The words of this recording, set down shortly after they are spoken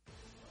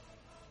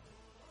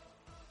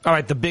All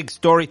right, the big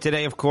story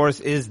today, of course,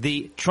 is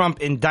the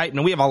Trump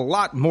indictment. We have a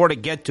lot more to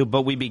get to,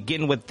 but we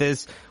begin with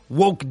this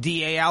woke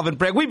DA, Alvin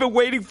Bragg. We've been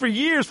waiting for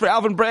years for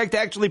Alvin Bragg to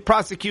actually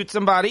prosecute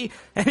somebody,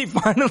 and he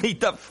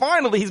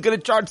finally he's going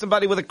to charge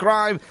somebody with a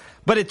crime.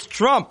 But it's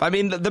Trump. I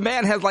mean, the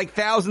man has like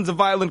thousands of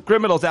violent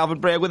criminals,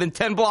 Alvin Bragg, within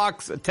 10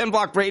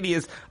 block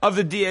radius of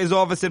the DA's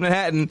office in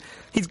Manhattan.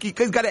 He's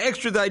got to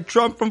extradite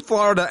Trump from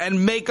Florida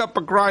and make up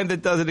a crime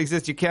that doesn't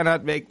exist. You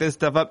cannot make this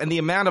stuff up. And the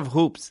amount of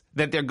hoops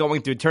that they're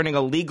going through, turning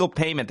a legal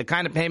payment, the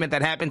kind of payment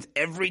that happens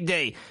every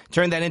day,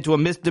 turn that into a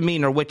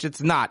misdemeanor, which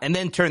it's not, and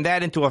then turn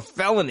that into a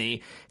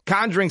felony,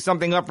 conjuring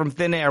something up from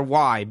thin air.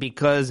 Why?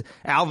 Because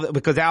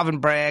Alvin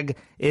Bragg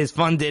is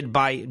funded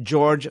by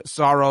George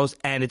Soros,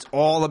 and it's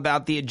all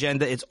about the agenda.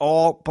 It's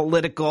all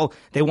political.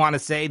 They want to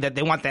say that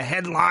they want the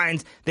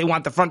headlines. They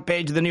want the front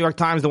page of the New York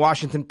Times, the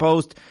Washington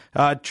Post.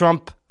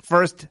 Trump,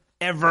 first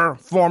ever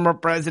former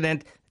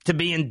president to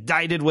be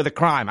indicted with a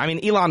crime. I mean,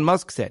 Elon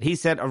Musk he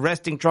said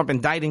arresting Trump,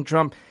 indicting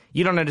Trump.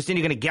 You don't understand.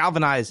 You're going to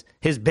galvanize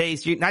his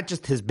base. Not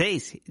just his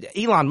base.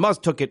 Elon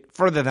Musk took it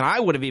further than I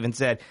would have even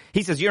said.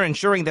 He says you're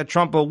ensuring that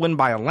Trump will win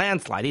by a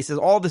landslide. He says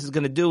all this is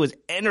going to do is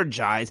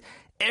energize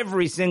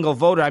every single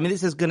voter. I mean,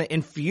 this is going to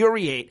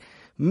infuriate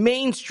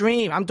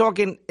mainstream. I'm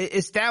talking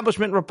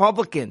establishment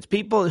Republicans,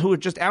 people who are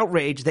just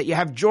outraged that you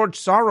have George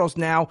Soros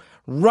now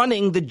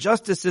running the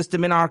justice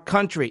system in our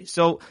country.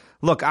 So,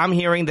 look, I'm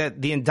hearing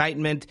that the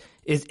indictment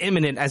is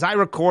imminent. As I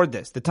record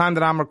this, the time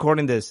that I'm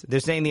recording this, they're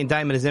saying the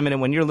indictment is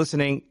imminent. When you're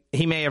listening,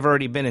 he may have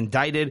already been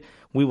indicted.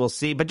 We will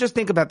see. But just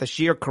think about the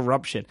sheer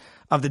corruption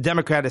of the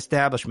Democrat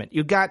establishment.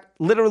 You got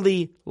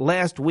literally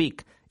last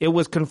week, it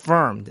was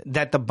confirmed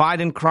that the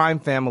Biden crime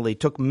family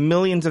took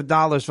millions of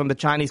dollars from the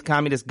Chinese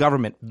Communist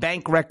government.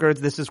 Bank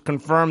records. This is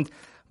confirmed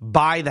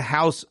by the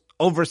House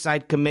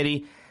Oversight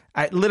Committee.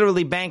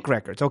 Literally bank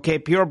records. Okay,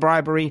 pure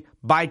bribery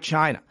by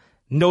China.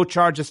 No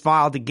charges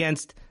filed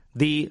against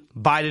the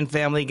Biden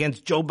family,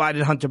 against Joe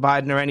Biden, Hunter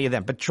Biden, or any of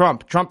them. But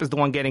Trump is the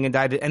one getting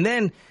indicted. And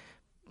then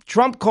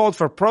Trump called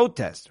for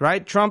protests,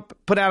 right? Trump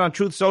put out on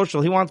Truth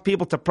Social, he wants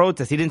people to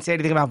protest. He didn't say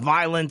anything about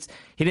violence.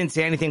 He didn't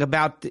say anything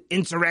about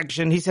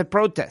insurrection. He said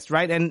protest,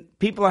 right? And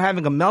people are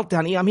having a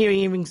meltdown. I'm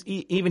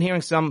even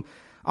hearing some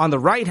on the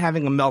right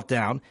having a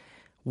meltdown.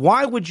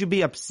 Why would you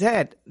be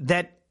upset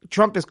that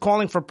Trump is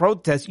calling for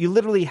protests? You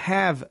literally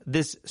have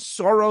this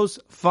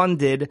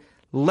Soros-funded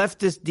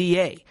leftist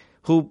DA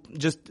who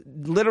just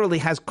literally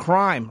has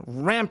crime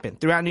rampant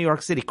throughout New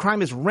York City.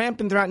 Crime is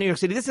rampant throughout New York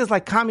City. This is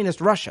like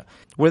communist Russia,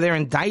 where they're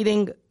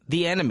indicting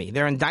the enemy.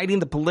 They're indicting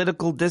the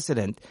political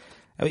dissident.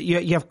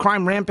 You have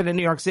crime rampant in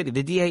New York City.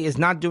 The DA is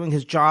not doing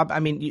his job. I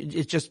mean,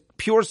 it's just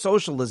pure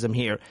socialism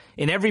here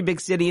in every big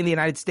city in the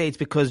United States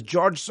because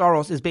George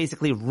Soros is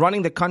basically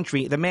running the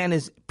country. The man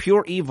is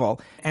pure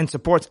evil and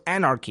supports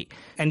anarchy.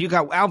 And you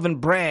got Alvin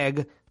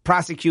Bragg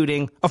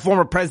prosecuting a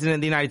former president of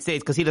the United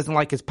States because he doesn't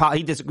like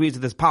he disagrees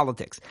with his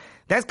politics.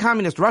 That's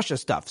communist Russia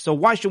stuff. So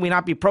why should we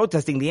not be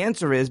protesting? The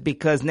answer is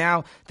because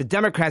now the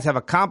Democrats have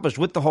accomplished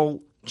with the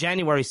whole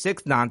January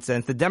 6th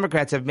nonsense. The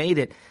Democrats have made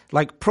it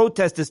like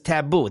protest is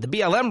taboo. The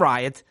BLM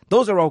riots,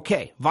 those are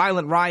okay.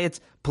 Violent riots,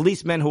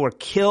 policemen who were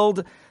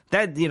killed,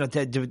 that,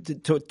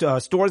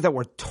 stores that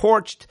were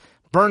torched,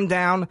 burned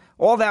down,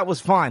 all that was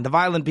fine.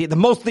 The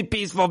mostly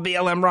peaceful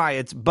BLM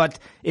riots. But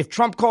if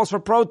Trump calls for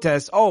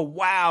protests, oh,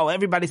 wow,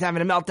 everybody's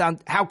having a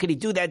meltdown. How could he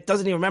do that?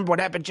 Doesn't he remember what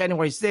happened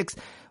January 6th?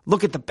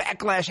 Look at the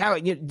backlash.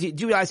 Do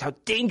you realize how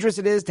dangerous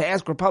it is to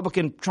ask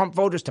Republican Trump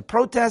voters to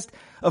protest?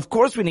 Of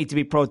course we need to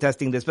be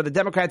protesting this. For the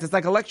Democrats, it's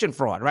like election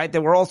fraud, right?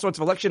 There were all sorts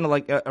of election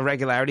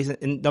irregularities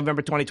in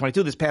November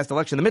 2022, this past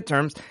election, the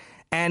midterms.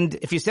 And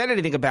if you said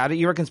anything about it,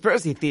 you're a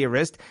conspiracy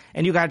theorist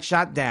and you got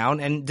shot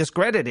down and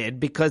discredited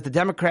because the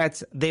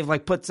Democrats, they've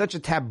like put such a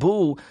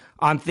taboo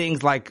on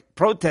things like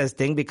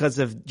protesting because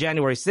of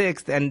January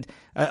 6th and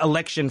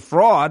election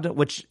fraud,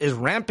 which is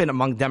rampant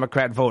among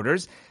Democrat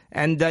voters.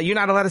 And you're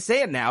not allowed to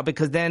say it now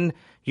because then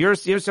you're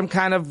some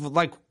kind of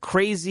like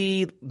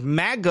crazy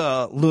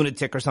MAGA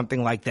lunatic or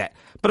something like that.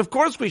 But of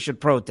course we should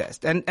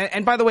protest.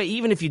 And by the way,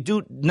 even if you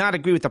do not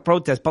agree with the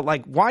protest, but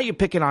like why are you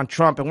picking on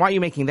Trump and why are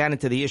you making that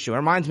into the issue? It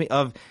reminds me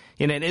of,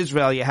 in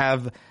Israel you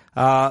have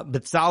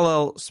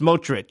Bezalel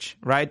Smotrich,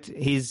 right?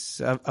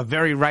 He's a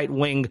very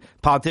right-wing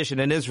politician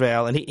in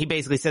Israel, and he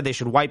basically said they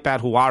should wipe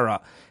out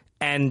Huara.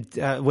 And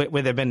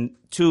where there have been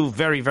two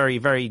very, very,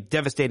 very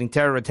devastating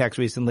terror attacks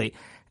recently.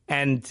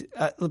 And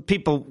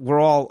people were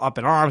all up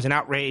in arms and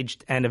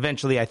outraged, and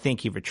eventually I think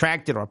he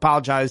retracted or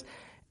apologized.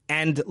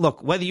 And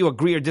look, whether you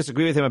agree or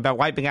disagree with him about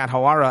wiping out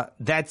Hawara,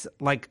 that's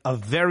like a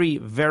very,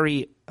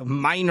 very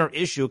minor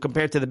issue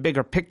compared to the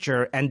bigger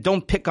picture. And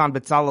don't pick on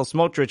Bezalel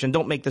Smotrich and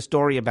don't make the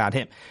story about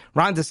him.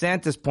 Ron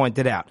DeSantis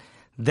pointed out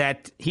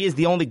that he is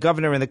the only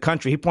governor in the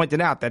country. He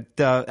pointed out that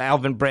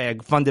Alvin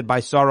Bragg, funded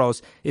by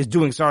Soros, is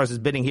doing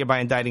Soros' bidding here by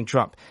indicting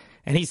Trump.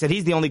 And he said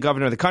he's the only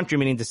governor of the country,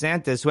 meaning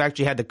DeSantis, who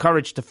actually had the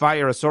courage to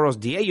fire a Soros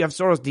DA. You have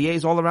Soros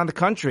DAs all around the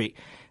country.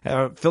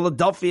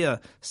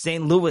 Philadelphia,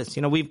 St. Louis,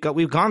 we've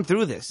gone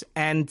through this.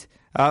 And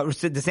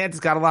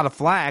DeSantis got a lot of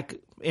flack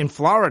in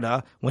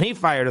Florida when he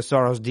fired a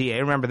Soros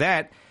DA. Remember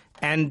that?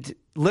 And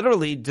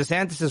literally,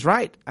 DeSantis is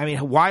right. I mean,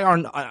 why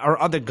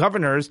are other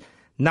governors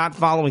not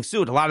following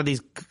suit? A lot of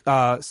these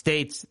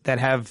states that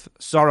have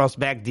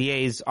Soros-backed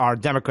DAs are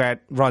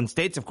Democrat-run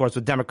states, of course,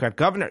 with Democrat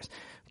governors.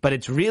 But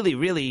it's really,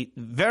 really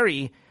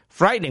very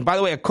frightening. By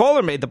the way, a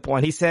caller made the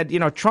point. He said,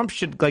 Trump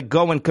should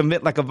go and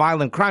commit a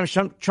violent crime.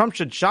 Trump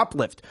should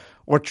shoplift,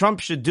 or Trump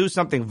should do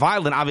something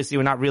violent. Obviously,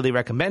 we're not really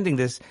recommending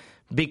this,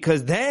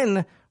 because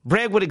then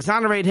Bragg would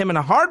exonerate him in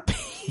a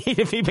heartbeat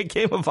if he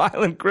became a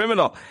violent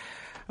criminal.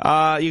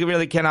 You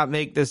really cannot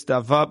make this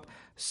stuff up.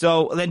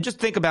 So then just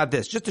think about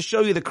this, just to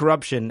show you the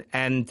corruption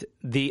and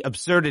the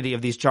absurdity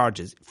of these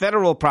charges.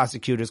 Federal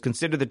prosecutors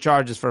considered the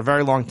charges for a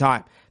very long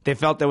time. They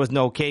felt there was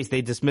no case.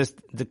 They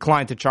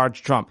declined to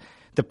charge Trump.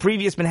 The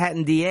previous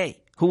Manhattan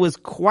DA, who was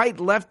quite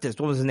leftist,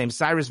 what was his name,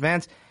 Cyrus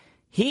Vance,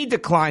 he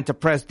declined to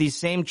press these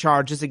same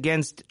charges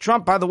against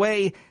Trump. By the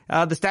way,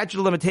 the statute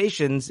of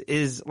limitations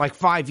is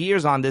 5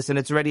 years on this, and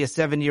it's already a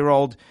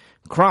 7-year-old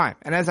crime.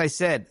 And as I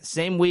said,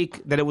 same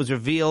week that it was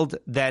revealed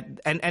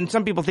that, and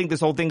some people think this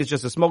whole thing is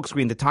just a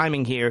smokescreen. The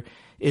timing here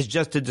is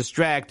just to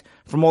distract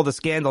from all the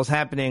scandals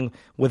happening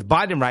with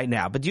Biden right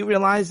now. But do you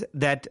realize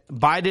that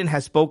Biden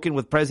has spoken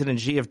with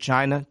President Xi of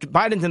China?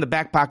 Biden's in the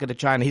back pocket of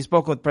China. He's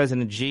spoken with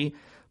President Xi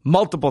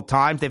multiple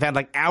times. They've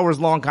had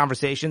hours-long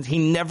conversations. He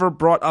never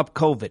brought up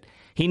COVID.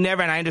 He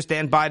never, and I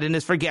understand Biden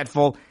is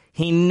forgetful,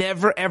 he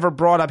never ever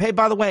brought up, hey,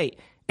 by the way,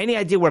 any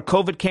idea where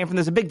COVID came from?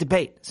 There's a big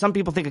debate. Some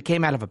people think it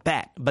came out of a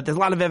bat, but there's a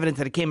lot of evidence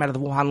that it came out of the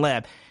Wuhan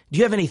lab. Do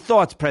you have any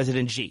thoughts,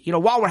 President Xi?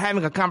 While we're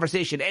having a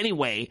conversation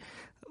anyway,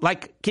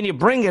 can you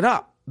bring it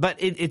up? But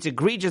it's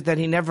egregious that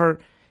he never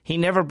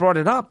brought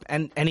it up,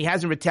 and he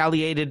hasn't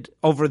retaliated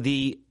over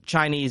the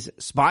Chinese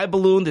spy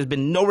balloon. There's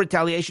been no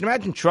retaliation.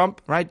 Imagine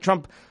Trump, right?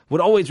 Trump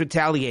would always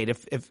retaliate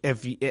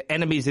if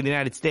enemies in the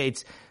United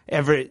States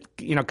ever,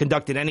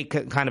 conducted any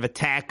kind of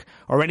attack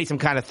or any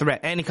kind of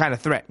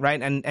threat,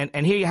 right?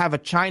 And here you have a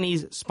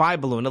Chinese spy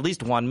balloon, at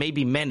least one,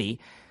 maybe many,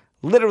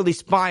 literally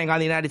spying on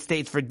the United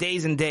States for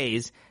days and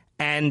days,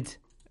 and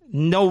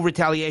no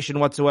retaliation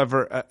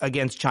whatsoever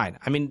against China.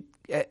 I mean,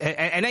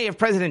 and now you have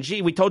President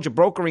Xi, we told you,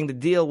 brokering the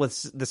deal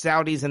with the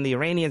Saudis and the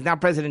Iranians. Now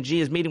President Xi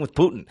is meeting with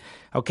Putin.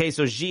 Okay,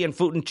 so Xi and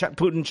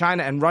Putin,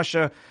 China and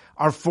Russia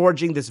are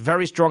forging this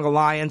very strong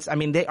alliance. I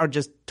mean, they are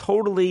just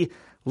totally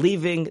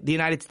leaving the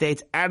United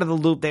States out of the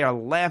loop. They are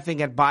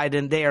laughing at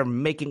Biden. They are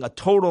making a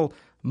total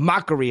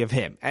mockery of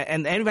him.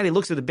 And anybody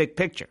looks at the big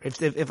picture.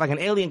 If an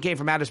alien came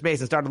from outer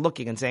space and started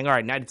looking and saying, all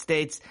right, United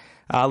States,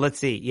 let's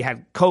see, you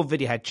had COVID,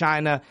 you had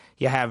China,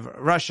 you have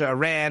Russia,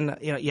 Iran,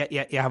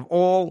 you have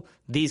all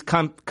these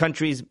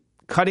countries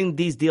cutting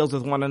these deals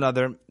with one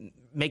another,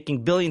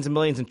 making billions and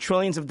millions and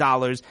trillions of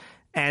dollars,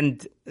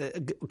 and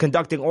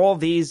conducting all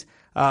these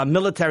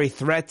military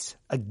threats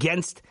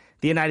against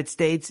the United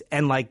States,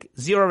 and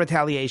zero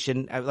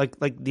retaliation. Like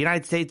the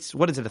United States,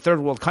 what is it, a third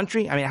world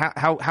country? I mean,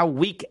 how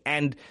weak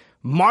and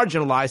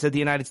marginalized had the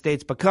United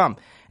States become?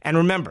 And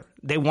remember,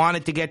 they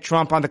wanted to get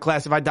Trump on the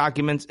classified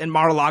documents in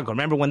Mar-a-Lago.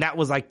 Remember when that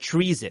was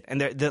treason? And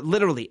they're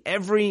literally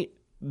every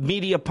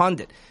media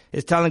pundit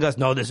is telling us,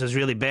 no, this is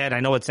really bad. I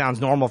know it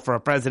sounds normal for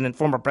a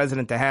former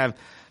president to have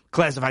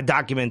classified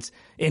documents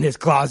in his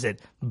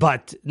closet,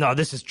 but no,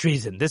 this is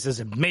treason. This is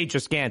a major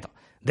scandal.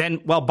 Then,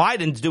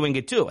 Biden's doing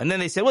it too. And then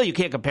they say, well, you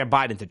can't compare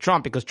Biden to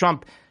Trump because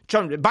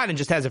Biden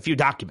just has a few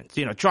documents.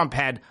 Trump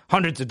had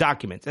hundreds of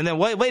documents. And then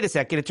wait a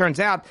second. It turns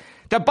out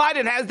that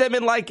Biden has them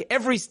in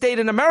every state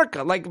in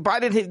America.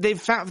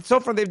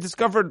 They've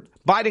discovered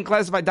Biden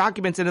classified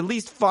documents in at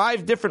least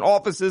 5 different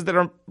offices that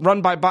are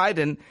run by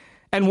Biden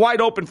and wide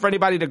open for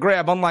anybody to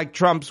grab, unlike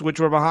Trump's, which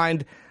were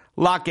behind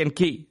lock and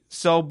key.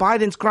 So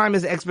Biden's crime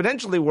is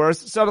exponentially worse.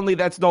 Suddenly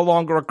that's no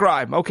longer a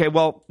crime. Okay,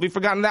 well, we've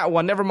forgotten that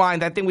one. Never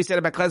mind. That thing we said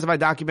about classified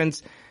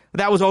documents,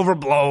 that was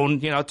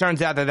overblown. It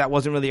turns out that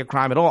wasn't really a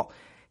crime at all.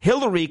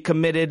 Hillary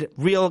committed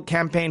real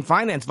campaign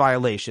finance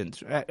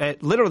violations.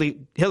 Literally,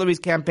 Hillary's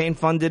campaign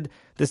funded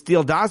the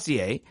Steele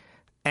dossier,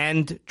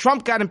 and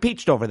Trump got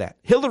impeached over that.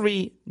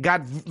 Hillary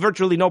got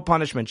virtually no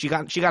punishment. She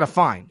got a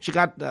fine. She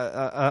got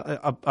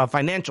a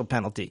financial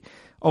penalty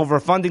over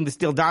funding the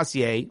Steele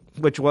dossier,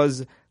 which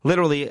was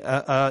literally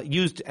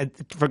used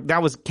for,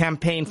 that was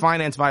campaign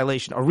finance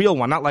violation, a real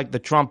one, not like the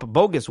Trump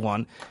bogus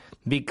one,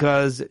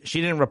 because she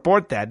didn't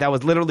report that. That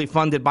was literally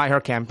funded by her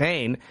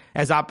campaign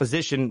as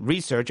opposition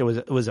research.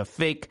 It was a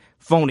fake,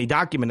 phony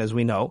document, as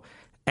we know,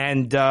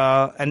 and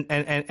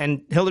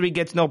Hillary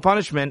gets no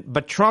punishment,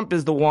 but Trump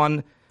is the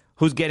one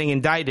who's getting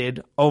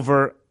indicted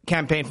over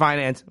campaign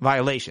finance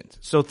violations.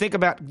 So think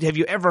about, have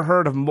you ever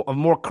heard of a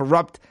more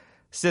corrupt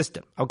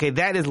system? Okay,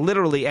 that is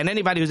literally, and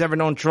anybody who's ever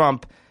known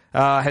Trump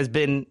has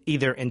been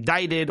either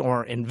indicted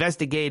or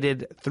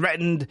investigated,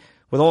 threatened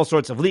with all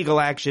sorts of legal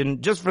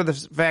action just for the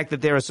fact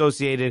that they're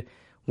associated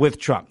with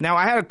Trump. Now,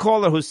 I had a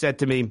caller who said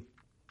to me,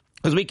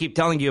 because we keep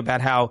telling you about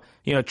how,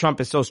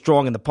 Trump is so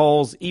strong in the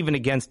polls, even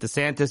against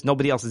DeSantis.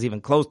 Nobody else is even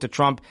close to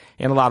Trump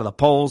in a lot of the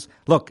polls.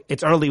 Look,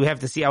 it's early. We have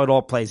to see how it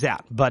all plays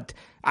out. But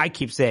I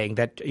keep saying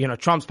that,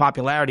 Trump's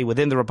popularity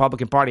within the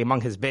Republican Party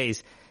among his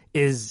base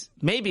is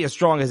maybe as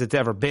strong as it's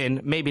ever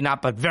been. Maybe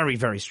not, but very,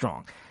 very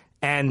strong.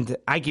 And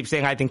I keep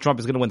saying I think Trump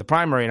is going to win the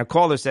primary. And a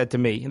caller said to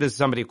me, and this is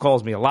somebody who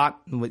calls me a lot,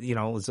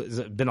 has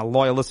been a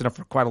loyal listener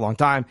for quite a long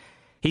time.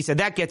 He said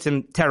that gets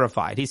him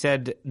terrified. He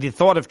said the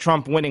thought of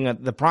Trump winning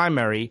the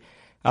primary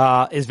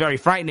is very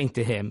frightening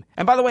to him.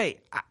 And by the way,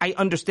 I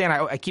understand.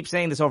 I keep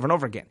saying this over and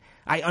over again.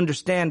 I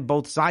understand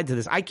both sides of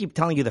this. I keep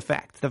telling you the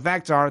facts. The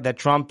facts are that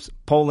Trump's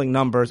polling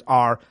numbers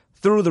are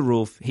through the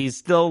roof. He's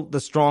still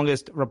the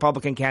strongest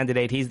Republican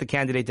candidate. He's the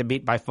candidate to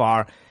beat by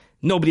far.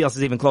 Nobody else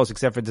is even close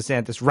except for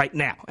DeSantis right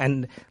now.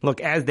 And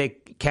look, as they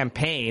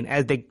campaign,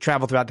 as they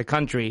travel throughout the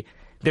country,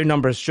 their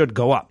numbers should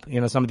go up.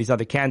 Some of these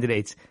other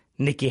candidates,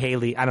 Nikki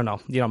Haley, I don't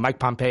know, Mike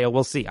Pompeo,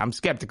 we'll see. I'm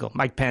skeptical.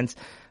 Mike Pence.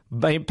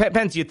 But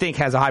Pence, you think,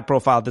 has a high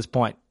profile at this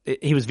point.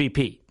 He was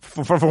VP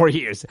for 4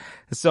 years.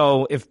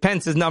 So if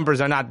Pence's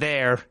numbers are not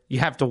there, you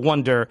have to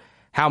wonder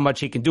how much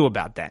he can do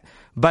about that.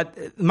 But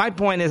my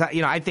point is,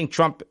 I think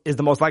Trump is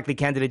the most likely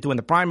candidate to win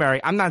the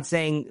primary. I'm not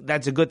saying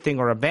that's a good thing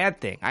or a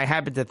bad thing. I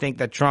happen to think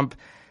that Trump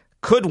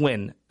could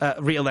win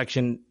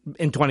re-election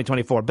in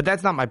 2024, but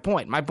that's not my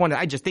point. My point is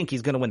I just think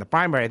he's going to win the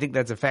primary. I think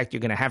that's a fact you're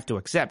going to have to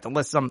accept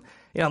unless some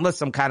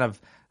kind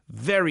of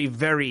very,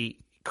 very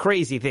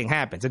crazy thing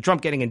happens. And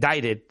Trump getting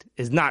indicted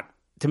is not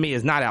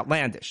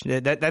outlandish.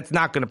 That's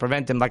not going to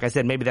prevent him. Like I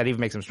said, maybe that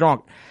even makes him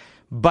stronger.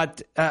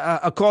 But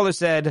a caller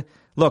said,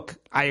 look,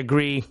 I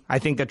agree. I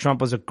think that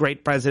Trump was a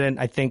great president.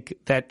 I think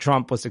that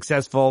Trump was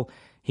successful.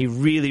 He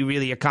really,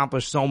 really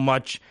accomplished so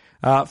much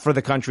for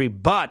the country,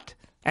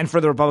 and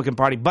for the Republican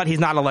Party, but he's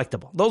not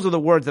electable. Those are the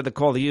words that the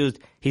caller used.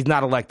 He's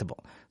not electable.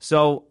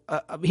 So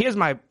here's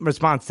my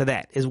response to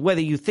that, is whether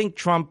you think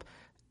Trump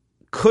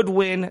could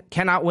win,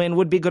 cannot win,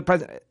 would be a good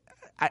president.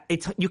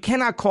 You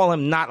cannot call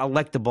him not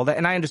electable.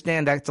 And I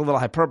understand that's a little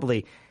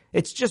hyperbole.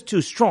 It's just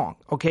too strong,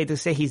 okay, to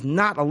say he's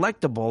not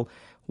electable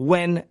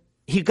when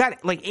he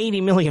got like 80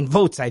 million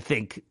votes, I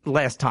think,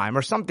 last time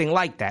or something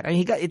like that.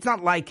 And it's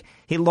not like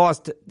he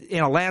lost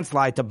in a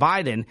landslide to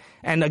Biden.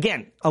 And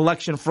again,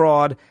 election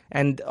fraud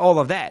and all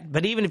of that.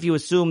 But even if you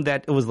assume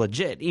that it was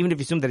legit, even if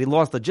you assume that he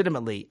lost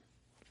legitimately,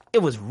 it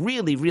was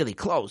really, really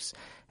close.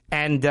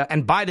 And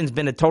Biden's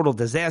been a total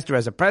disaster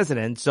as a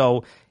president.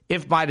 So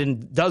if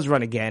Biden does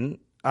run again,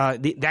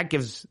 that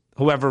gives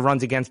whoever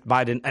runs against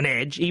Biden an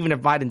edge. Even if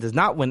Biden does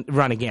not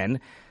run again,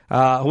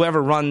 whoever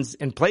runs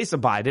in place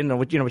of Biden, or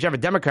whichever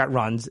Democrat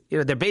runs,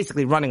 they're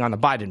basically running on the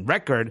Biden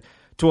record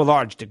to a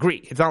large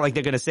degree. It's not like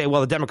they're going to say,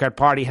 well, the Democrat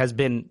Party has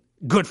been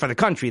good for the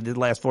country the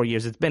last 4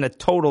 years. It's been a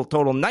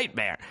total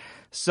nightmare.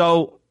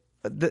 So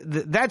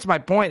that's my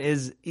point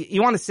is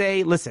you want to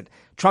say, listen,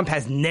 Trump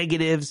has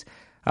negatives.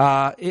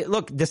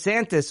 Look,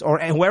 DeSantis or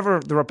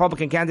whoever the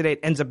Republican candidate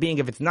ends up being,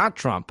 if it's not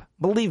Trump,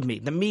 believe me,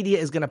 the media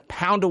is going to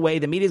pound away.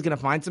 The media is going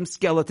to find some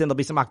skeleton. There'll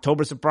be some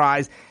October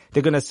surprise.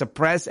 They're going to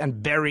suppress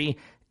and bury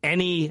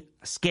any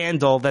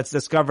scandal that's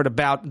discovered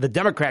about the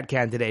Democrat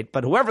candidate.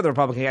 But whoever the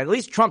Republican candidate, at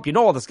least Trump,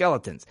 all the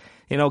skeletons.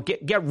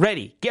 Get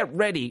ready,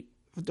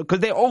 because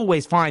they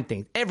always find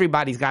things.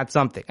 Everybody's got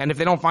something. And if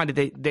they don't find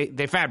it,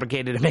 they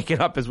fabricate it and make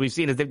it up, as we've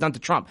seen, as they've done to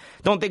Trump.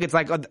 Don't think it's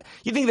like,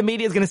 you think the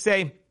media is going to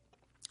say,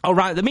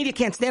 oh, the media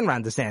can't stand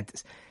Ron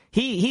DeSantis.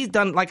 He's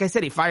done, like I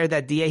said, he fired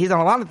that DA. He's done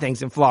a lot of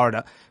things in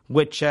Florida,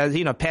 which has,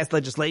 passed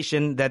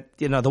legislation that,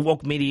 the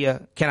woke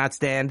media cannot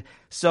stand.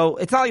 So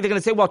it's not like they're going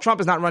to say, well,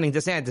 Trump is not running,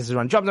 DeSantis is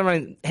running. Trump's not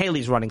running,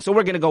 Haley's running. So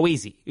we're going to go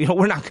easy.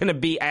 We're not going to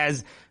be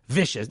as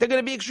vicious. They're going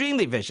to be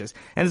extremely vicious.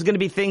 And there's going to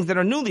be things that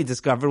are newly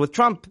discovered. With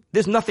Trump,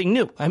 there's nothing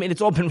new. I mean,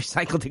 it's all been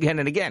recycled again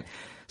and again.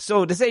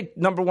 So to say,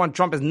 number one,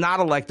 Trump is not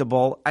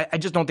electable, I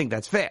just don't think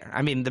that's fair.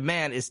 I mean, the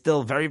man is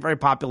still very, very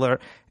popular.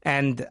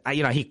 And,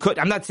 he could,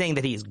 I'm not saying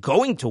that he's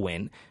going to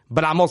win,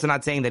 but I'm also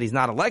not saying that he's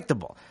not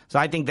electable. So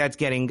I think that's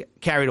getting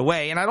carried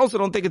away. And I also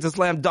don't think it's a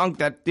slam dunk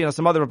that,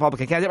 some other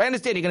Republican candidate, I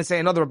understand you're going to say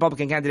another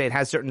Republican candidate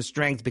has certain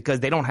strengths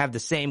because they don't have the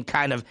same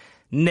kind of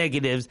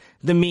negatives,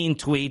 the mean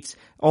tweets,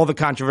 all the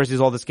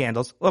controversies, all the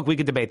scandals. Look, we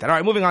could debate that. All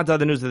right, moving on to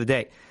other news of the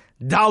day.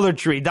 Dollar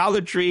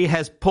Tree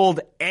has pulled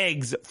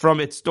eggs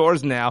from its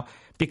stores now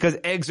because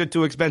eggs are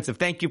too expensive.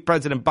 Thank you,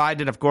 President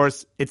Biden. Of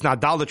course, it's not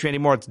Dollar Tree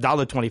anymore. It's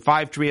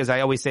 $1.25 Tree, as I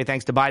always say,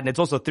 thanks to Biden. It's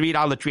also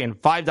 $3 Tree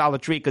and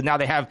 $5 Tree because now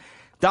they have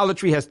Dollar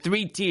Tree has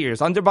 3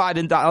 tiers. Under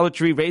Biden, Dollar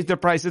Tree raised their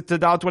prices to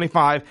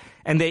 $1.25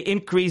 and they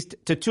increased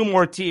to 2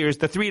 more tiers,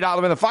 the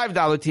 $3 and the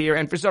 $5 tier.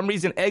 And for some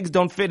reason, eggs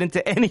don't fit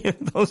into any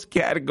of those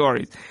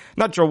categories.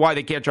 Not sure why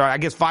they can't try. I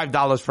guess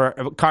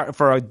 $5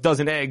 for a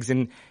dozen eggs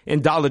in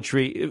Dollar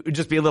Tree, it would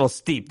just be a little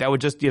steep. That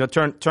would just,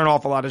 turn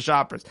off a lot of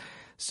shoppers.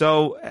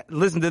 So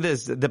listen to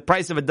this. The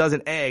price of a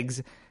dozen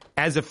eggs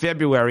as of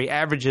February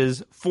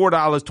averages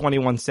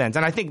 $4.21.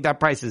 And I think that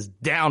price is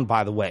down,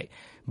 by the way.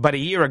 But a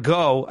year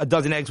ago, a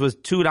dozen eggs was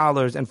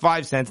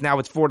 $2.05. Now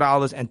it's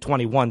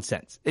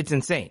 $4.21. It's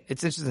insane.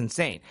 It's just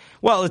insane.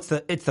 Well, it's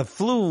the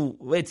flu.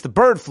 It's the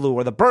bird flu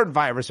or the bird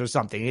virus or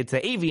something. It's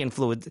the avian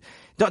flu.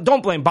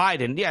 Don't blame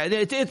Biden. Yeah,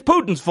 it's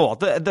Putin's fault.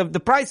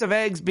 The price of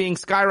eggs being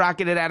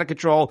skyrocketed out of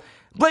control.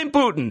 Blame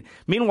Putin.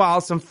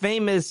 Meanwhile, some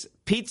famous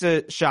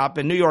pizza shop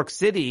in New York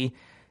City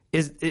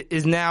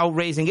is now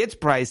raising its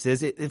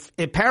prices.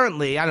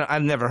 Apparently,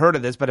 I've never heard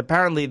of this, but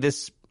apparently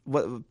this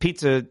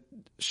pizza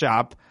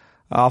shop.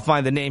 I'll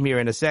find the name here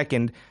in a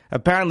second.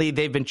 Apparently,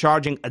 they've been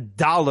charging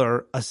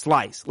 $1 a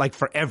slice, like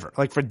forever,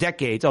 like for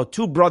decades. Oh,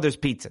 Two Brothers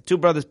Pizza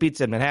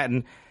in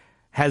Manhattan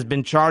has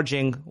been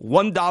charging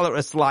 $1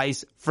 a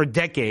slice for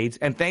decades.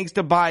 And thanks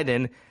to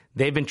Biden,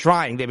 they've been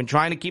trying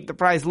to keep the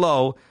price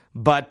low,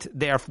 but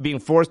they are being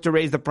forced to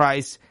raise the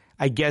price,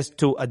 I guess,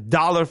 to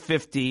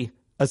 $1.50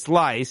 a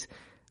slice.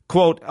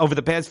 Quote, over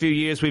the past few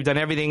years, we've done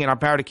everything in our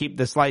power to keep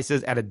the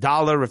slices at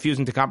 $1,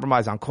 refusing to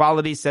compromise on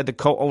quality, said the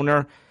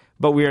co-owner.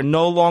 But we are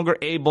no longer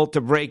able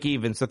to break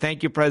even. So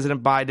thank you,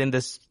 President Biden.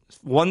 This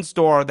one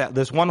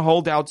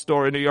holdout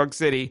store in New York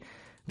City,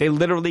 they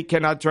literally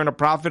cannot turn a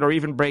profit or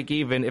even break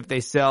even if they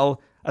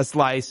sell a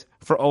slice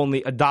for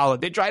only $1.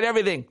 They tried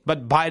everything,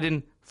 but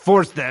Biden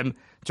forced them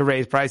to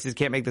raise prices.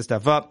 Can't make this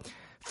stuff up.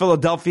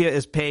 Philadelphia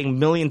is paying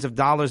millions of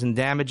dollars in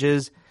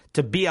damages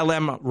to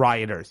BLM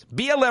rioters.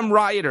 BLM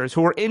rioters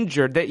who were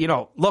injured. That,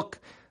 look,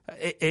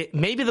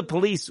 maybe the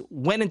police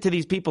went into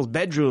these people's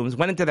bedrooms,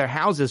 went into their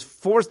houses,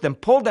 forced them,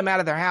 pulled them out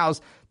of their house,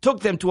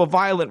 took them to a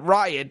violent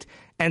riot,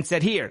 and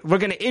said, here, we're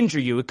going to injure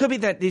you. It could be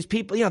that these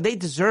people, they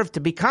deserve to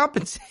be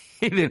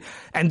compensated.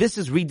 And this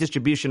is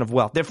redistribution of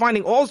wealth. They're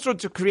finding all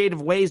sorts of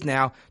creative ways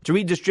now to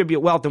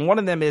redistribute wealth. And one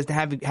of them is to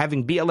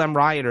having BLM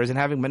rioters and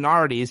having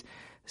minorities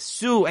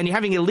sue, and you're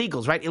having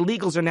illegals, right?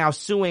 Illegals are now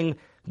suing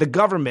the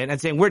government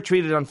and saying we're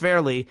treated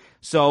unfairly,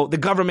 so the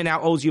government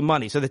now owes you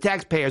money. So the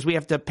taxpayers, we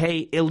have to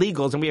pay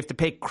illegals and we have to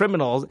pay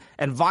criminals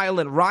and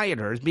violent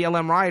rioters,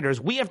 BLM rioters.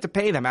 We have to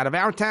pay them out of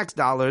our tax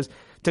dollars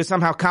to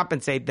somehow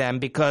compensate them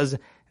because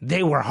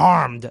they were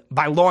harmed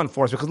by law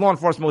enforcement, because law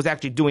enforcement was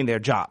actually doing their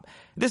job.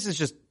 This is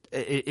just,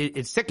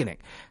 it's sickening.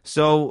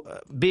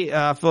 So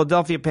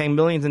Philadelphia paying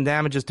millions in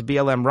damages to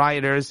BLM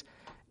rioters.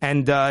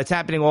 And it's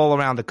happening all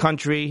around the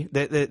country.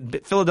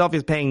 Philadelphia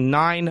is paying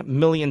 $9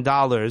 million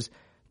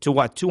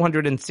to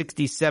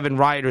 267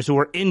 rioters who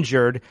were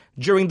injured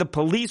during the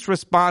police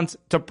response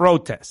to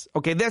protests.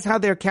 Okay, that's how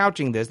they're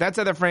couching this. That's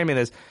how they're framing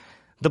this.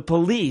 The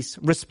police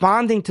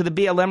responding to the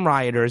BLM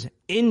rioters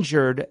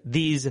injured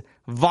these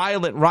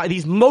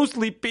these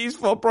mostly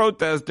peaceful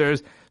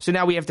protesters. So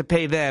now we have to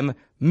pay them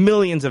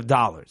millions of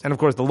dollars. And of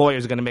course, the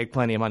lawyers are going to make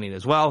plenty of money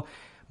as well.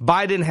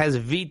 Biden has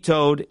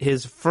vetoed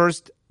his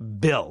first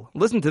bill.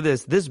 Listen to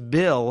this. This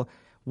bill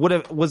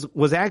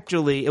was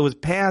actually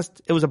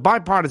passed. It was a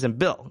bipartisan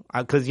bill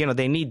because,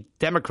 they need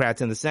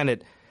Democrats in the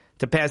Senate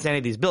to pass any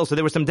of these bills. So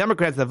there were some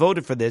Democrats that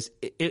voted for this.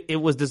 It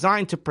was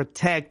designed to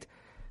protect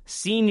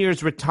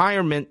seniors'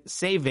 retirement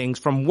savings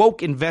from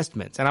woke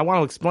investments. And I want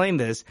to explain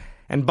this.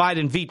 And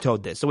Biden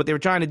vetoed this. So what they were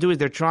trying to do is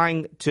there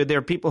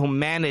are people who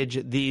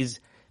manage these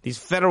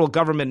federal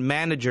government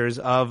managers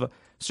of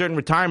certain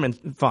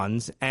retirement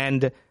funds.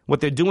 And what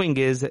they're doing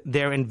is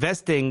they're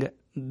investing.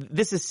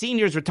 This is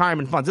seniors'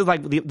 retirement funds. This is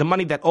like the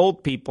money that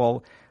old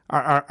people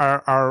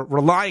are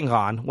relying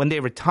on when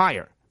they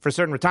retire for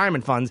certain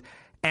retirement funds.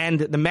 And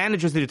the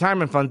managers of the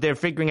retirement funds, they're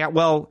figuring out,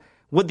 well,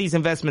 would these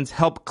investments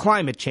help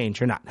climate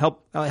change or not?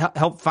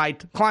 Help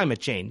fight climate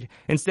change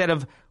instead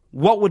of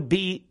what would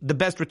be the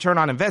best return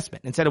on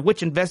investment, instead of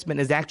which investment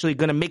is actually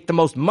going to make the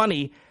most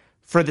money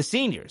for the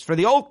seniors, for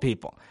the old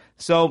people.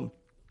 So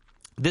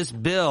this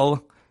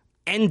bill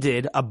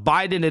ended a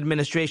Biden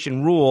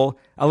administration rule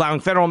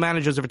allowing federal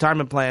managers of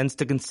retirement plans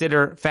to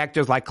consider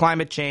factors like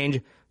climate change,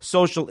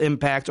 social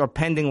impacts, or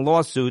pending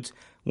lawsuits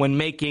when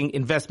making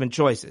investment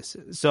choices.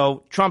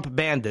 So Trump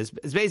banned this.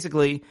 It's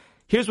basically,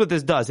 here's what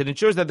this does. It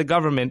ensures that the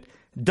government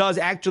does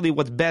actually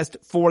what's best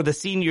for the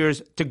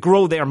seniors to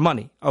grow their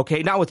money,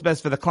 okay? Not what's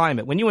best for the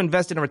climate. When you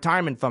invest in a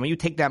retirement fund, when you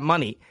take that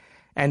money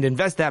and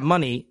invest that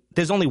money,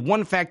 there's only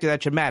one factor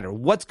that should matter.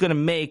 What's going to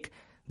make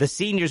the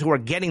seniors who are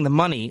getting the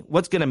money,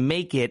 what's going to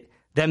make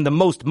them the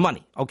most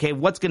money, okay?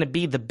 What's going to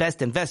be the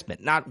best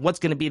investment, not what's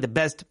going to be the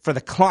best for the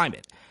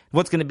climate,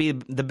 what's going to be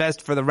the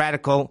best for the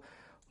radical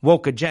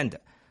woke agenda.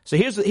 So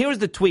here's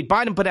the tweet.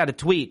 Biden put out a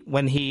tweet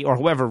when he, or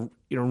whoever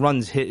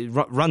runs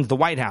the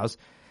White House,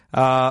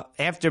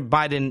 after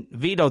Biden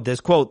vetoed this,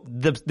 quote,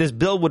 this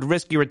bill would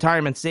risk your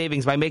retirement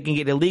savings by making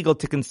it illegal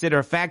to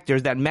consider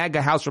factors that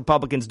MAGA House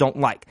Republicans don't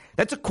like.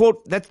 That's a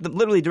quote, that's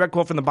literally a direct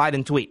quote from the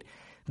Biden tweet.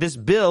 This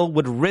bill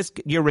would risk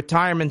your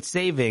retirement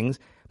savings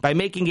by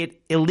making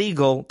it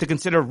illegal to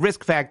consider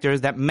risk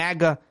factors that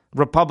MAGA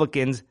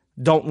Republicans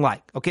don't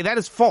like. Okay, that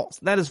is false.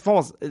 That is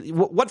false.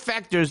 What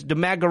factors do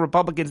MAGA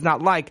Republicans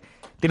not like?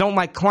 They don't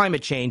like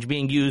climate change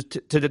being used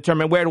to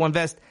determine where to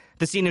invest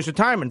the seniors'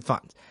 retirement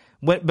funds.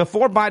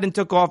 Before Biden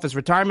took office,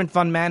 retirement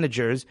fund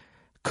managers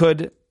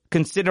could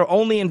consider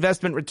only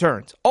investment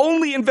returns.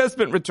 Only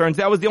investment returns.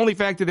 That was the only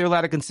factor they were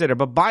allowed to consider.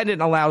 But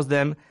Biden allows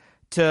them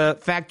to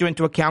factor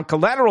into account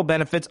collateral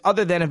benefits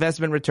other than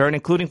investment return,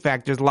 including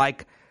factors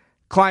like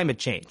climate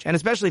change. And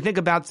especially think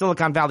about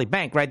Silicon Valley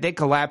Bank, right? They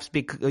collapsed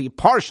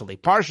partially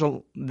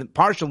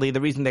the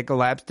reason they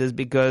collapsed is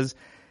because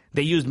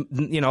they used,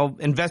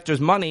 investors'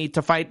 money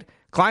to fight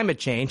climate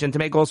change and to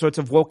make all sorts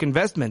of woke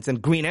investments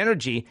and green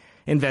energy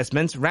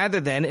investments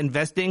rather than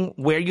investing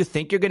where you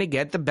think you're going to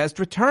get the best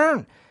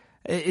return.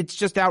 It's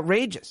just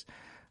outrageous.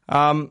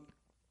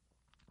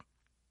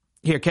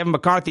 Here, Kevin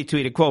McCarthy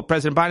tweeted, quote,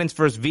 President Biden's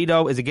first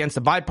veto is against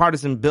a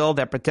bipartisan bill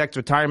that protects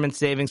retirement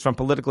savings from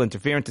political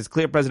interference. It's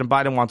clear President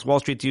Biden wants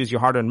Wall Street to use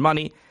your hard-earned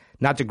money,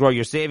 not to grow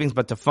your savings,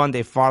 but to fund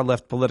a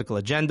far-left political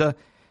agenda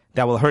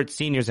that will hurt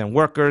seniors and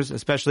workers,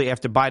 especially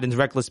after Biden's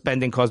reckless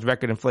spending caused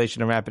record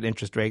inflation and rapid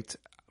interest rate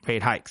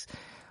hikes.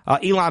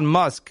 Elon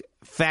Musk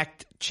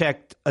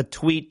fact-checked a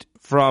tweet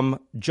from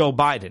Joe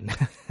Biden.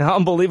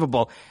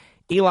 Unbelievable.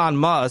 Elon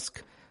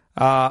Musk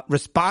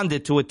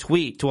responded to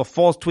a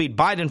false tweet.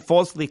 Biden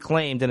falsely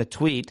claimed in a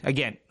tweet,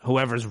 again,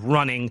 whoever's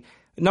running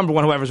the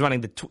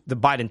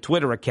Biden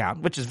Twitter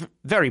account, which is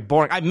very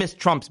boring. I miss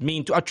Trump's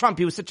Trump,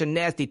 he was such a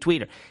nasty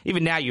tweeter.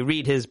 Even now you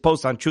read his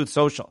posts on Truth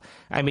Social.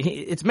 I mean,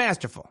 it's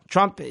masterful.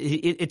 Trump,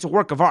 it's a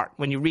work of art.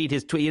 When you read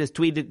his tweet, he has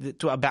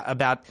tweeted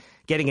about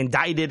getting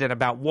indicted and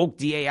about woke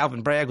DA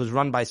Alvin Bragg, who's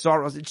run by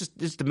Soros. It's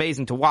just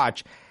amazing to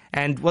watch.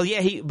 And, well,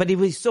 yeah, but he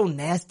was so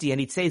nasty and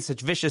he'd say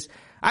such vicious,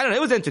 I don't know,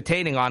 it was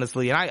entertaining,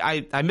 honestly, and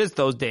I miss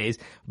those days.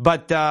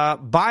 But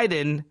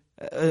Biden,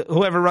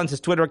 whoever runs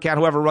his Twitter account,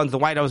 whoever runs the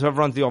White House, whoever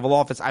runs the Oval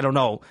Office, I don't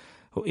know.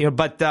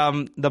 But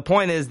the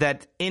point is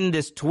that in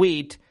this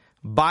tweet,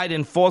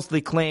 Biden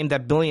falsely claimed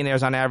that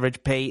billionaires on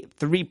average pay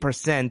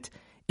 3%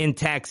 in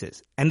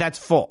taxes. And that's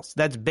false.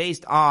 That's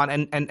based on,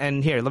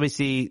 and here, let me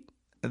see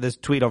this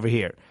tweet over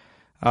here.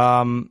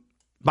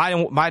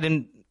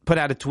 Biden put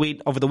out a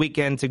tweet over the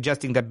weekend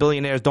suggesting that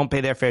billionaires don't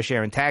pay their fair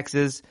share in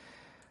taxes.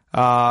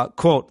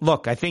 Quote,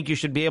 look, I think you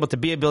should be able to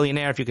be a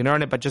billionaire if you can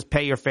earn it, but just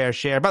pay your fair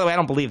share. By the way, I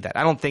don't believe that.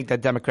 I don't think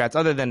that Democrats,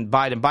 other than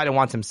Biden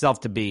wants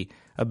himself to be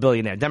a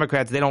billionaire.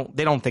 Democrats, they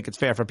don't think it's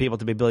fair for people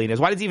to be billionaires.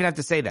 Why does he even have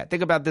to say that?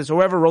 Think about this.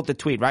 Whoever wrote the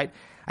tweet, right?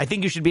 I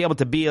think you should be able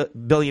to be a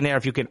billionaire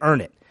if you can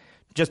earn it.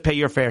 Just pay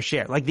your fair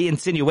share. Like the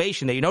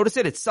insinuation there. You notice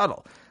it? It's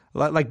subtle.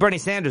 Like Bernie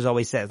Sanders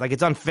always says, like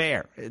it's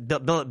unfair.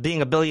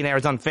 Being a billionaire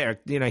is unfair.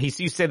 You know, he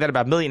said that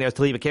about millionaires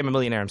till he became a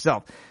millionaire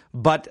himself.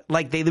 But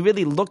like they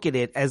really look at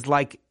it as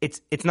like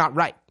it's not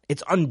right.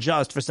 It's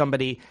unjust for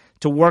somebody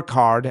to work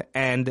hard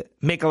and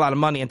make a lot of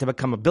money and to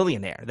become a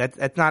billionaire.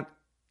 That's not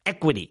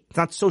equity. It's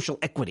not social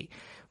equity.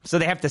 So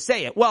they have to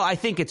say it. Well, I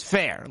think it's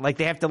fair. Like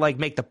they have to like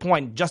make the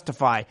point,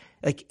 justify.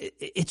 Like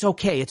it's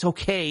okay. It's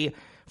okay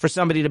for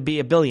somebody to be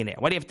a billionaire.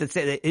 Why do you have to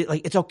say that?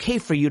 Like it's okay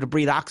for you to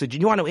breathe oxygen.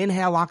 You want to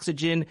inhale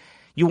oxygen.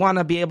 You want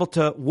to be able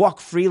to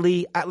walk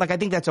freely. Like I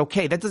think that's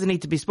okay. That doesn't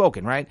need to be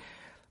spoken, right?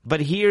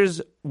 But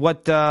here's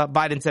what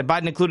Biden said.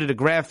 Biden included a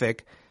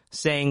graphic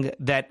saying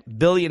that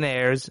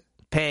billionaires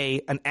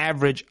pay an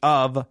average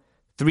of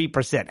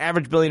 3%.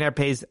 Average billionaire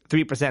pays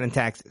 3% in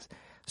taxes.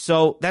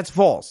 So that's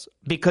false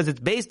because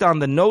it's based on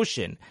the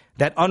notion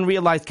that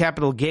unrealized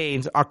capital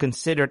gains are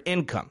considered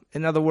income.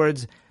 In other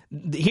words,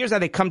 here's how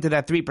they come to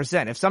that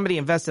 3%. If somebody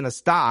invests in a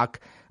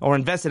stock or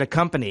invests in a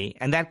company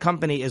and that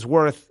company is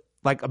worth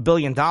like $1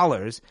 billion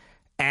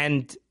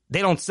and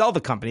they don't sell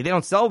the company, they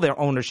don't sell their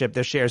ownership,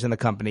 their shares in the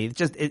company,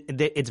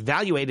 it's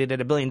valuated at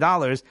 $1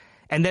 billion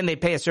and then they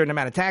pay a certain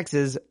amount of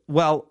taxes,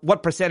 well,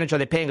 what percentage are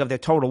they paying of their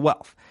total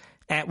wealth?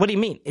 And what do you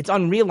mean? It's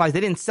unrealized. They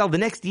didn't sell. The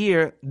next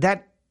year,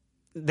 that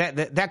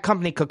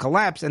company could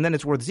collapse and then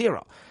it's worth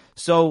zero.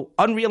 So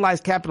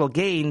unrealized capital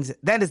gains,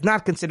 that is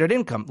not considered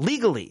income.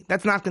 Legally,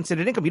 that's not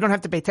considered income. You don't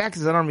have to pay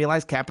taxes on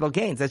unrealized capital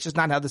gains. That's just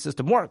not how the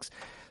system works.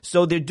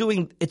 So they're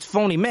doing, it's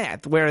phony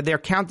math where they're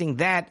counting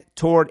that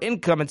toward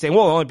income and saying,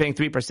 well, we're only paying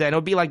 3%. It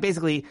would be like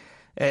basically,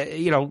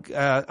 claiming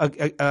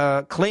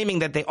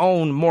that they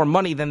own more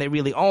money than they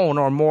really own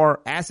or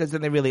more assets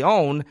than they really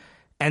own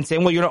and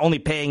saying, well, you're only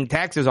paying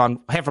taxes on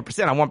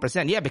 0.5% on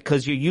 1%. Yeah,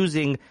 because you're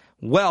using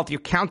wealth, you're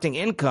counting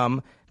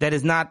income that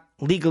is not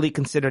legally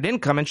considered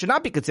income and should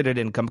not be considered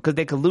income because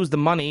they could lose the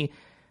money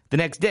the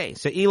next day.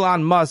 So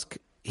Elon Musk,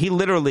 he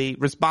literally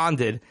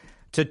responded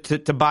to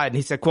Biden.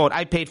 He said, quote,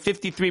 I paid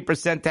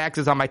 53%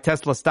 taxes on my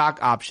Tesla stock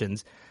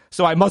options,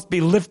 so I must be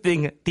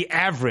lifting the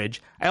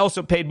average. I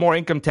also paid more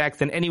income tax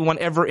than anyone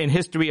ever in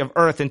history of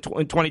Earth in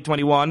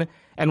 2021,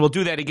 and will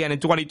do that again in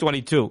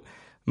 2022,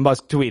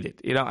 Musk tweeted.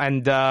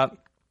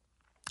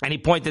 And he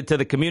pointed to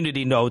the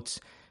community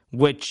notes,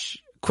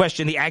 which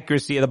question the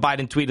accuracy of the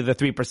Biden tweet of the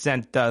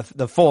 3%,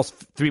 the false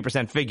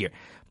 3% figure.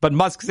 But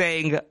Musk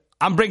saying,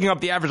 I'm bringing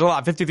up the average a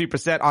lot,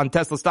 53% on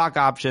Tesla stock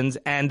options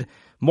and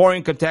more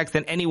income tax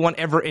than anyone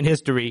ever in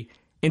history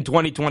in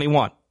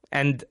 2021.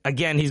 And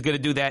again, he's going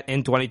to do that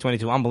in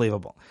 2022.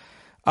 Unbelievable.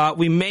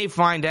 We may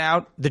find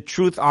out the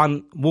truth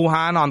on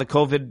Wuhan, on the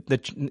COVID,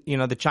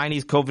 the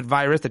Chinese COVID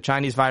virus, the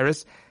Chinese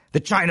virus, the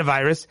China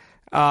virus.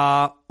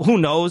 Who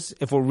knows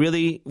if we're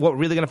really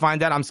going to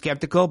find out? I'm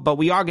skeptical, but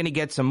we are going to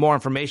get some more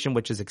information,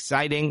 which is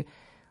exciting.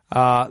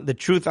 The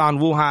truth on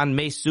Wuhan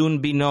may soon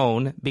be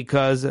known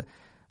because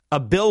a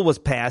bill was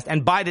passed,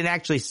 and Biden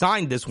actually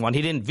signed this one.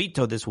 He didn't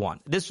veto this one.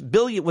 This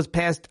bill was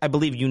passed, I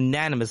believe,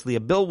 unanimously. A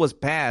bill was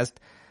passed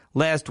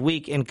last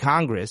week in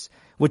Congress,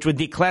 which would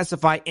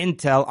declassify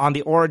intel on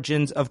the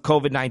origins of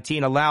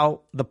COVID-19,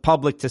 allow the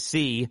public to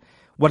see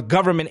what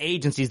government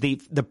agencies,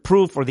 the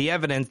proof or the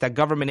evidence that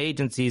government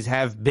agencies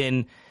have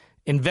been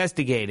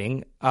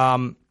investigating,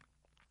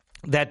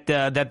 that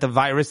the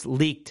virus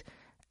leaked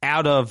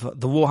out of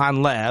the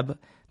Wuhan lab.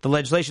 The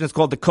legislation is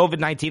called the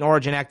COVID-19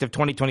 Origin Act of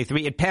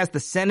 2023. It passed the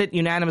Senate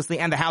unanimously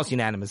and the House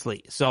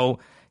unanimously. So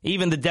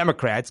even the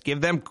Democrats,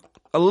 give them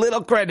a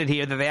little credit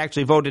here that they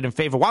actually voted in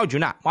favor. Why would you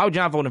not? Why would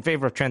you not vote in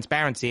favor of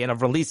transparency and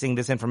of releasing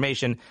this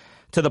information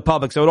to the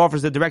public? So it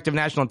offers the Director of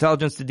National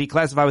Intelligence to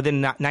declassify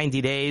within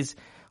 90 days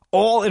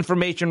all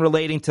information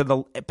relating to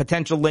the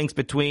potential links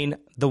between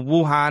the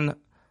Wuhan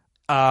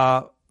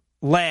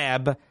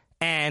lab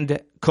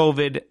and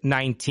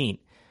COVID-19.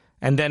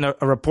 And then a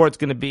report's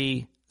going to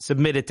be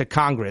submitted to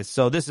Congress.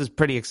 So this is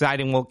pretty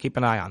exciting. We'll keep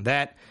an eye on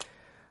that.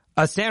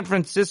 A San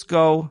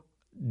Francisco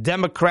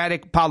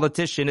Democratic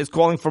politician is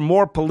calling for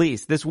more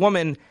police. This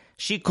woman,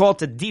 she called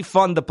to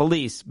defund the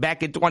police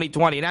back in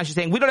 2020. Now she's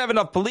saying, we don't have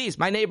enough police.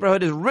 My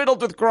neighborhood is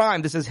riddled with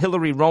crime. This is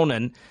Hillary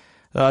Ronan,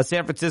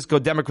 San Francisco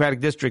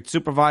Democratic District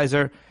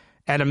Supervisor,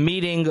 at a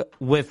meeting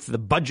with the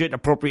Budget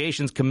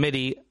Appropriations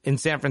Committee in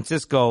San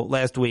Francisco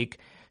last week.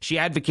 She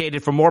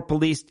advocated for more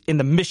police in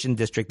the Mission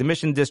District. The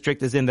Mission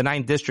District is in the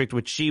 9th District,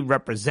 which she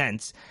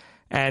represents.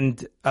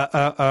 And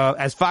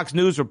as Fox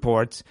News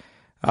reports,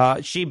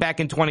 she, back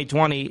in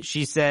 2020,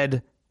 she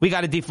said, we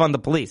got to defund the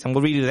police. And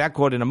we'll read you that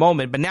quote in a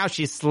moment. But now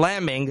she's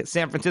slamming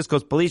San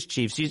Francisco's police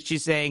chief.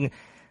 She's saying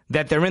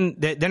that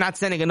they're not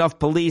sending enough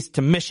police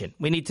to Mission.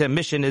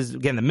 Mission is,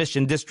 again, the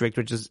Mission District,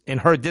 which is in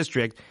her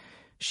district.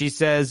 She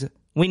says,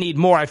 we need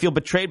more. I feel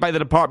betrayed by the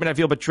department. I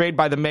feel betrayed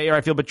by the mayor.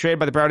 I feel betrayed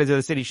by the priorities of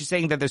the city. She's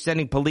saying that they're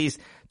sending police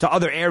to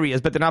other areas,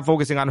 but they're not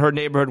focusing on her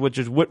neighborhood, which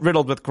is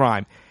riddled with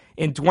crime.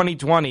 In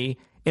 2020,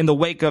 in the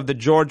wake of the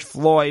George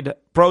Floyd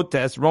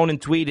protests, Ronan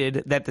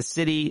tweeted that the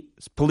city's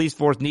police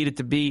force needed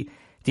to be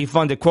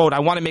defunded. Quote,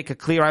 I want to make it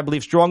clear I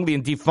believe strongly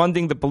in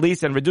defunding the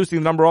police and reducing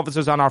the number of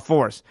officers on our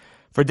force.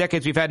 For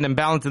decades, we've had an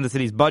imbalance in the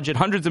city's budget,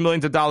 hundreds of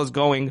millions of dollars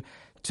going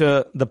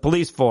to the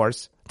police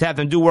force to have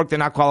them do work they're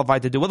not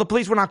qualified to do. Well, the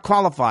police were not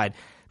qualified.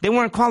 They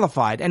weren't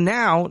qualified. And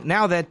now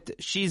that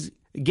she's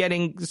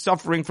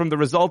suffering from the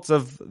results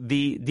of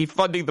the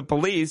defunding the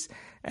police,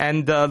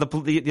 and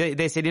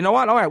they said, you know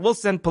what? All right, we'll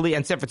send police.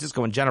 And San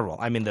Francisco in general,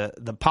 I mean,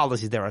 the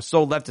policies there are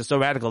so leftist, so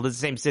radical. This is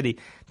the same city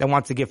that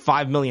wants to give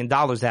 $5 million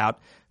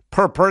out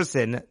per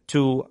person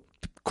to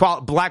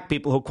black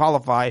people who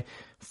qualify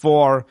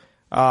for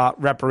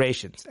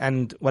reparations.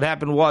 And what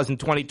happened was, in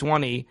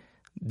 2020,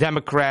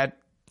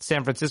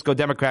 San Francisco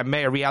Democrat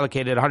mayor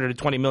reallocated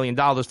 $120 million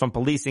from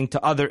policing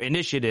to other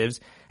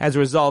initiatives. As a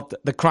result,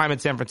 the crime in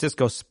San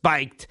Francisco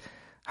spiked.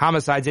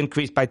 Homicides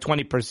increased by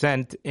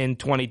 20% in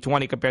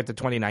 2020 compared to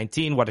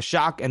 2019. What a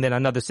shock. And then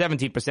another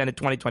 17% in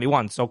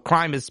 2021. So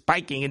crime is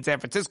spiking in San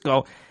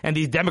Francisco. And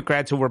these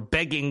Democrats who were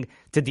begging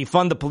to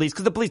defund the police,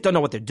 because the police don't know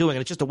what they're doing,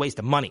 and it's just a waste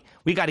of money.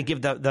 We got to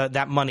give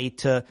that money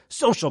to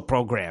social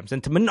programs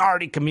and to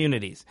minority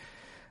communities.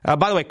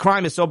 By the way,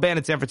 crime is so bad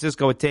in San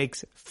Francisco, it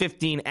takes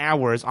 15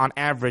 hours on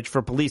average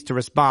for police to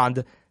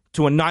respond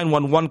to a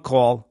 911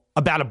 call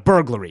about a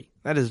burglary.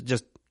 That is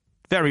just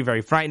very,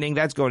 very frightening.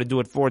 That's going to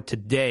do it for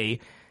today,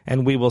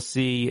 and we will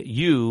see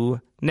you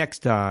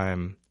next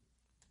time.